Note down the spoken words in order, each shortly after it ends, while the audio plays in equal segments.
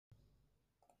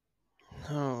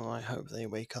I hope they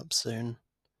wake up soon.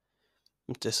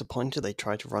 I'm disappointed they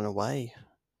tried to run away,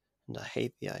 and I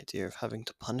hate the idea of having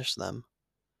to punish them.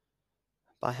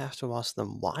 But I have to ask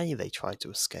them why they tried to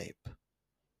escape.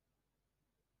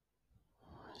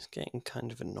 It's getting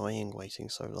kind of annoying waiting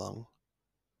so long.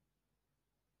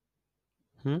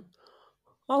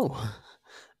 Oh,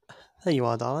 there you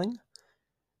are, darling.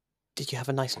 Did you have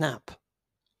a nice nap?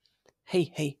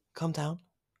 Hey, calm down.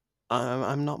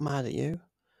 I'm not mad at you.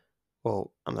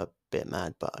 Well, I'm a bit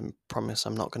mad, but I promise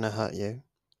I'm not going to hurt you.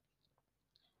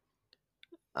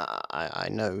 I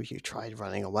know you tried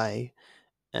running away,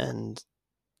 and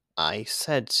I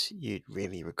said you'd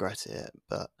really regret it,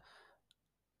 but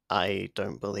I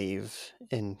don't believe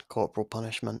in corporal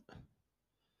punishment.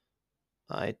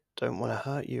 I don't want to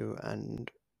hurt you,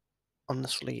 and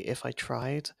honestly, if I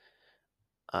tried,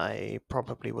 I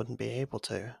probably wouldn't be able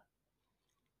to.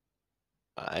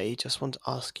 I just want to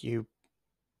ask you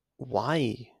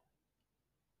why?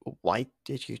 Why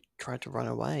did you try to run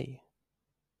away?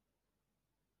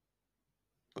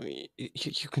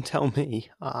 You can tell me.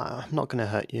 I'm not going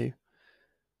to hurt you.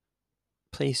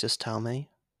 Please just tell me.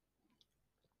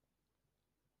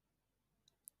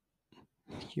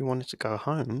 You wanted to go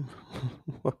home?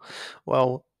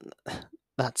 Well,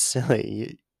 that's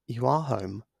silly. You are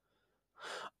home.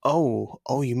 Oh,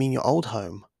 you mean your old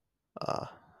home? Uh,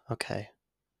 okay.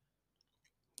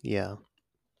 Yeah,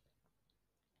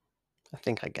 I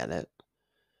think I get it.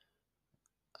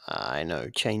 I know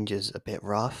change is a bit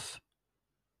rough.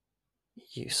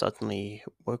 You suddenly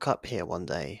woke up here one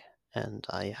day, and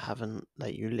I haven't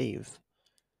let you leave.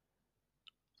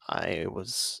 I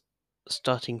was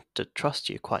starting to trust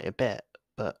you quite a bit,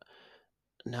 but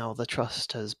now the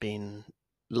trust has been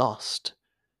lost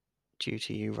due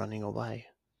to you running away.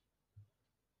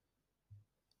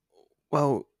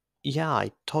 Well, yeah,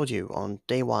 I told you on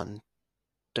day one,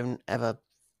 don't ever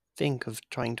think of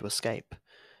trying to escape.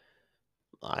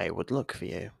 I would look for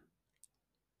you,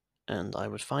 and I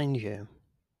would find you.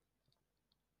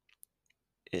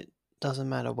 It doesn't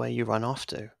matter where you run off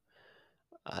to.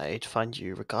 I'd find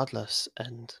you regardless,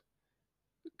 and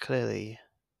clearly,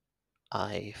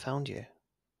 I found you.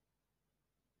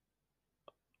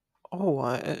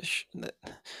 Oh, shh.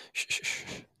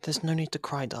 There's no need to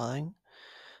cry, darling.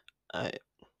 I,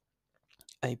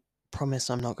 I promise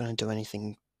I'm not going to do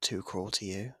anything too cruel to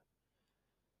you.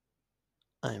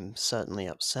 I'm certainly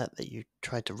upset that you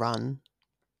tried to run.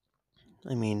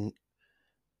 I mean,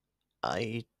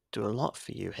 I do a lot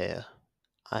for you here.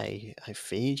 I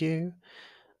feed you,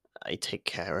 I take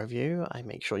care of you, I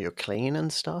make sure you're clean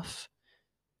and stuff.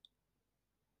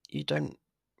 You don't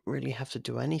really have to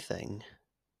do anything,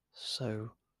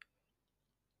 so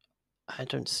I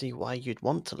don't see why you'd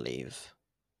want to leave.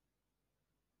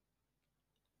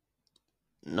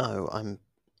 No, I'm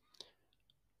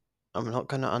not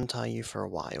going to untie you for a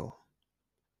while.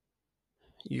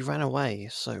 You ran away,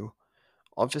 so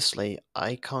obviously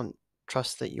I can't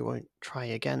trust that you won't try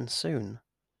again soon.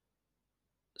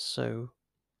 So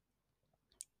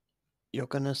you're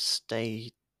going to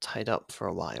stay tied up for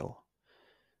a while.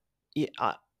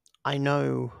 Yeah, I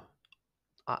know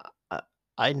I, I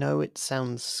I know it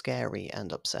sounds scary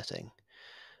and upsetting,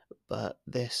 but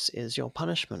this is your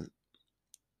punishment.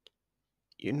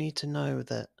 You need to know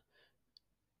that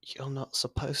you're not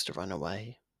supposed to run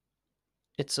away.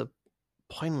 It's a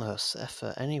pointless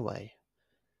effort anyway,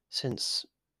 since,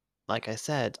 like I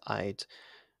said, I'd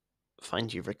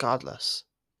find you regardless.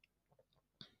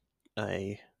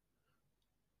 I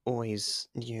always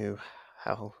knew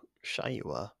how shy you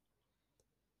were.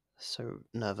 So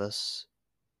nervous,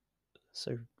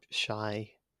 so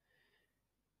shy.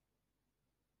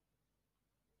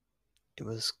 It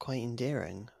was quite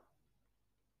endearing.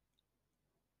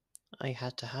 I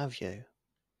had to have you.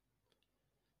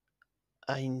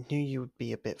 I knew you would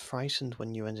be a bit frightened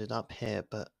when you ended up here,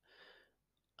 but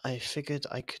I figured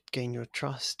I could gain your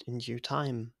trust in due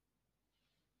time.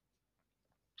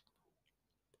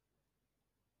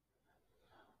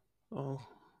 Oh,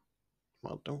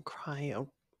 well, don't cry. Oh,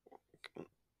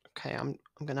 okay, I'm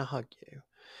gonna hug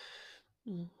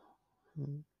you.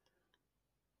 Mhm.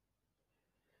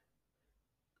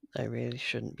 I really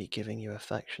shouldn't be giving you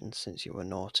affection since you were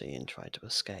naughty and tried to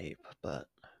escape, but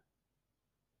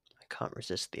I can't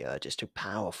resist the urge. It's too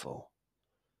powerful.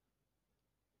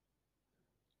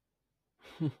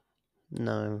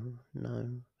 No.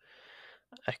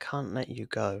 I can't let you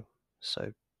go,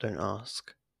 so don't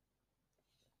ask.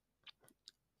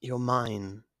 You're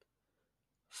mine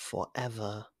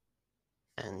forever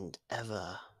and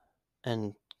ever.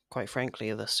 And quite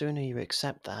frankly, the sooner you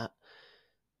accept that,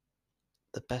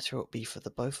 the better it'll be for the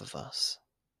both of us.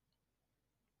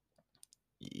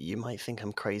 You might think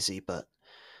I'm crazy, but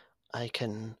I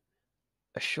can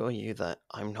assure you that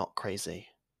I'm not crazy.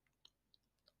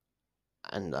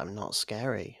 And I'm not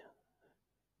scary.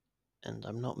 And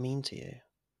I'm not mean to you.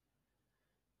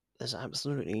 There's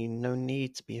absolutely no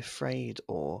need to be afraid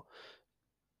or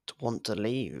to want to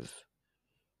leave.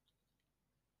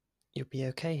 You'll be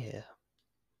okay here.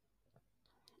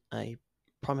 I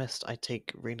promised I'd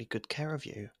take really good care of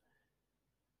you.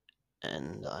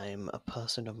 And I'm a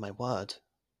person of my word.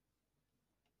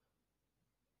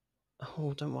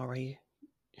 Oh, don't worry.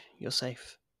 You're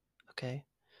safe. Okay?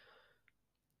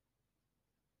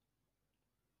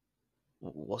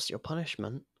 What's your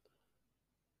punishment?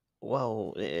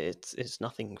 Well, it's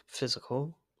nothing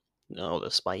physical. No,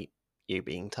 despite you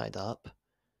being tied up.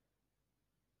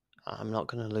 I'm not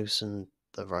going to loosen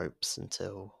the ropes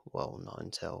until, well, not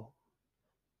until.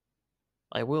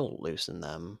 I will loosen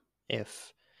them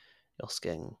if your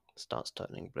skin starts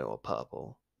turning blue or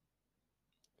purple.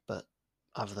 But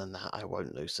other than that, I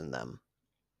won't loosen them.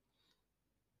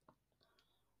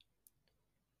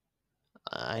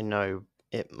 I know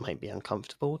it might be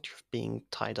uncomfortable being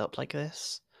tied up like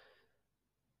this,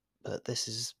 but this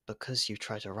is because you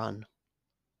try to run.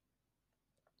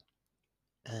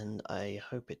 And I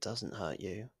hope it doesn't hurt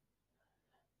you.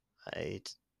 I'd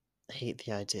hate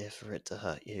the idea for it to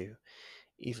hurt you,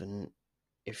 even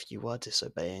if you were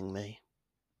disobeying me.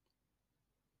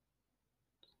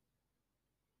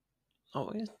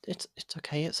 Oh, it's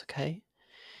okay, it's okay.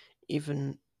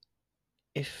 Even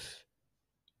if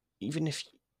even if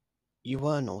you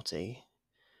were naughty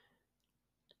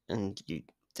and you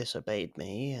disobeyed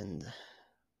me and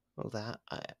all that,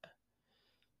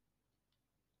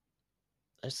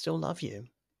 I still love you,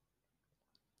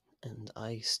 and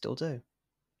I still do.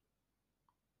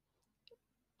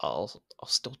 I'll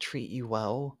still treat you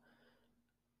well,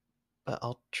 but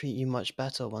I'll treat you much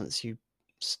better once you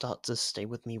start to stay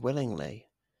with me willingly.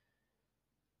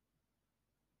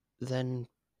 Then,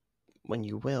 when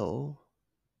you will,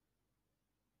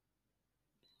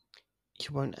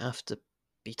 you won't have to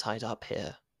be tied up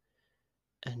here,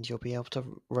 and you'll be able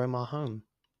to roam our home.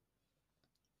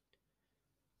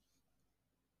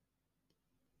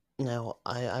 Now,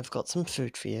 I've got some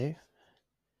food for you.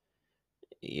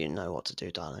 You know what to do,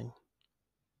 darling.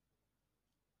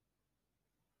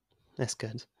 That's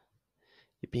good.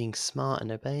 You're being smart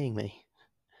and obeying me.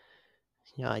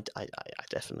 Yeah, I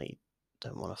definitely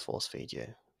don't want to force feed you,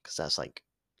 because that's like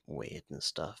weird and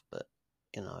stuff, but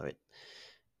you know,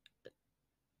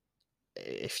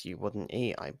 if you wouldn't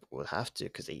eat, I would have to,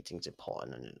 because eating's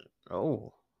important. And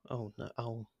oh, oh no,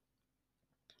 oh,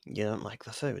 you don't like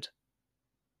the food?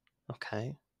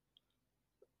 Okay.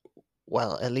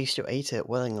 Well, at least you ate it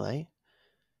willingly.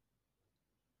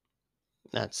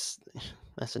 That's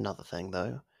that's another thing,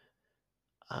 though.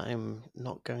 I'm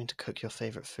not going to cook your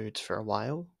favorite foods for a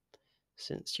while,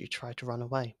 since you tried to run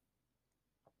away.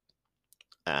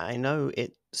 I know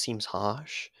it seems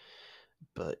harsh,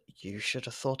 but you should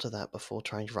have thought of that before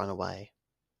trying to run away.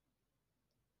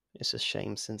 It's a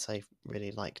shame, since I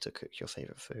really like to cook your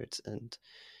favorite foods, and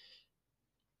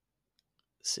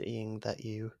seeing that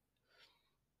you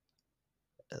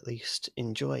at least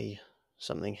enjoy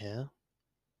something here,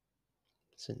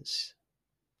 since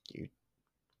you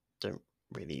don't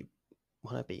really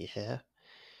want to be here,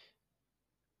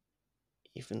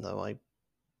 even though I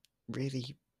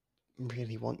really,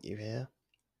 really want you here.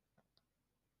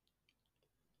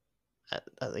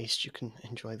 At least you can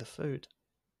enjoy the food.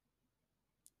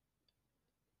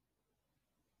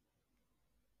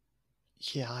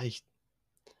 Yeah, I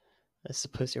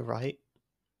suppose you're right.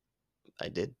 I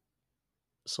did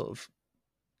sort of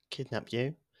kidnap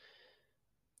you,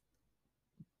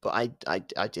 but I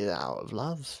did it out of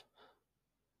love.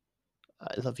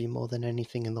 I love you more than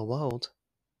anything in the world.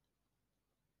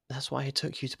 That's why I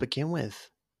took you to begin with.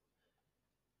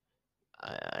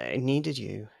 I needed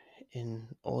you in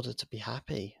order to be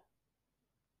happy.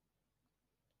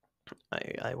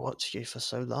 I watched you for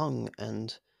so long,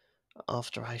 and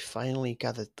after I finally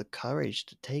gathered the courage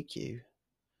to take you,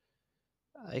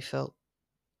 I felt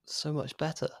so much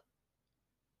better.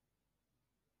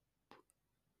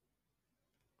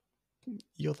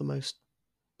 You're the most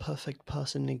perfect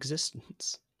person in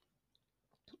existence.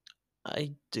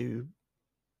 I'd do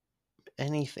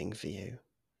anything for you.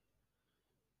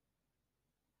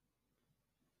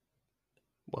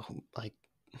 Well, I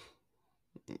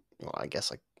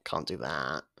guess I can't do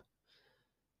that.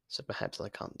 So perhaps I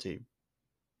can't do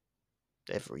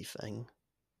everything.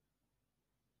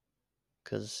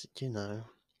 Because,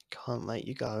 can't let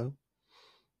you go.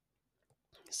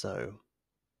 So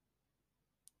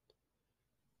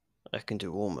I can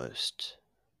do almost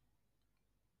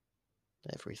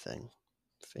everything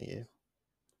for you.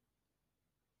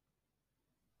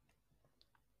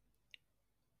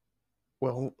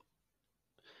 Well,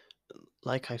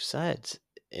 like I've said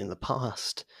in the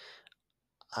past,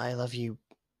 I love you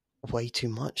way too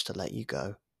much to let you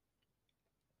go.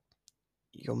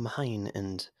 You're mine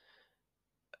and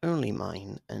only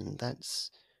mine, and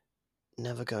that's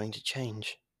never going to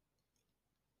change.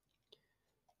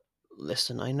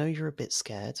 Listen, I know you're a bit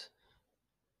scared.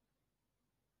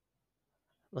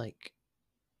 Like,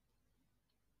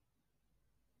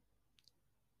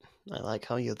 I like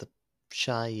how you're the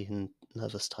shy and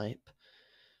nervous type.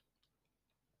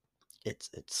 It's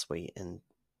sweet and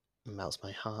melts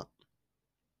my heart.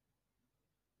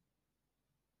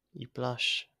 You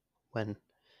blush when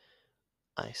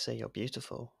I say you're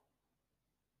beautiful,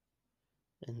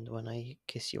 and when I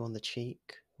kiss you on the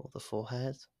cheek or the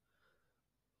forehead,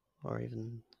 or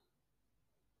even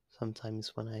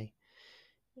sometimes when I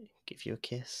give you a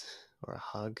kiss or a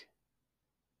hug.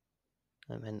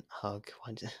 I meant hug.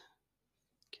 Why did...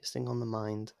 Kissing on the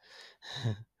mind.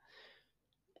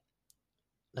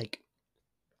 Like,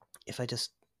 if I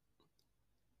just...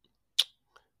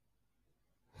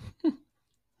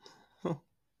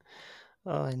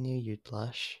 Oh, I knew you'd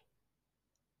blush.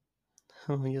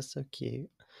 Oh, you're so cute.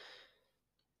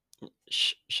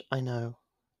 Shh, I know.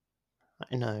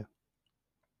 I know.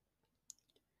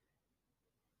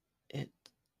 It...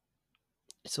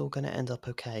 It's all gonna end up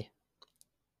okay.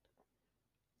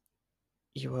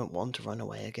 You won't want to run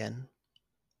away again.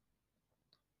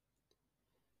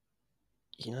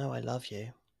 You know I love you.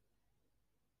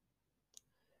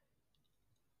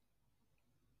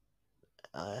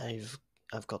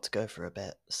 I've got to go for a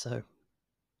bit, so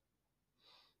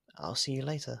I'll see you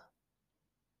later.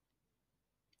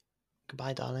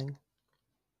 Goodbye, darling.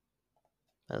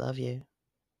 I love you.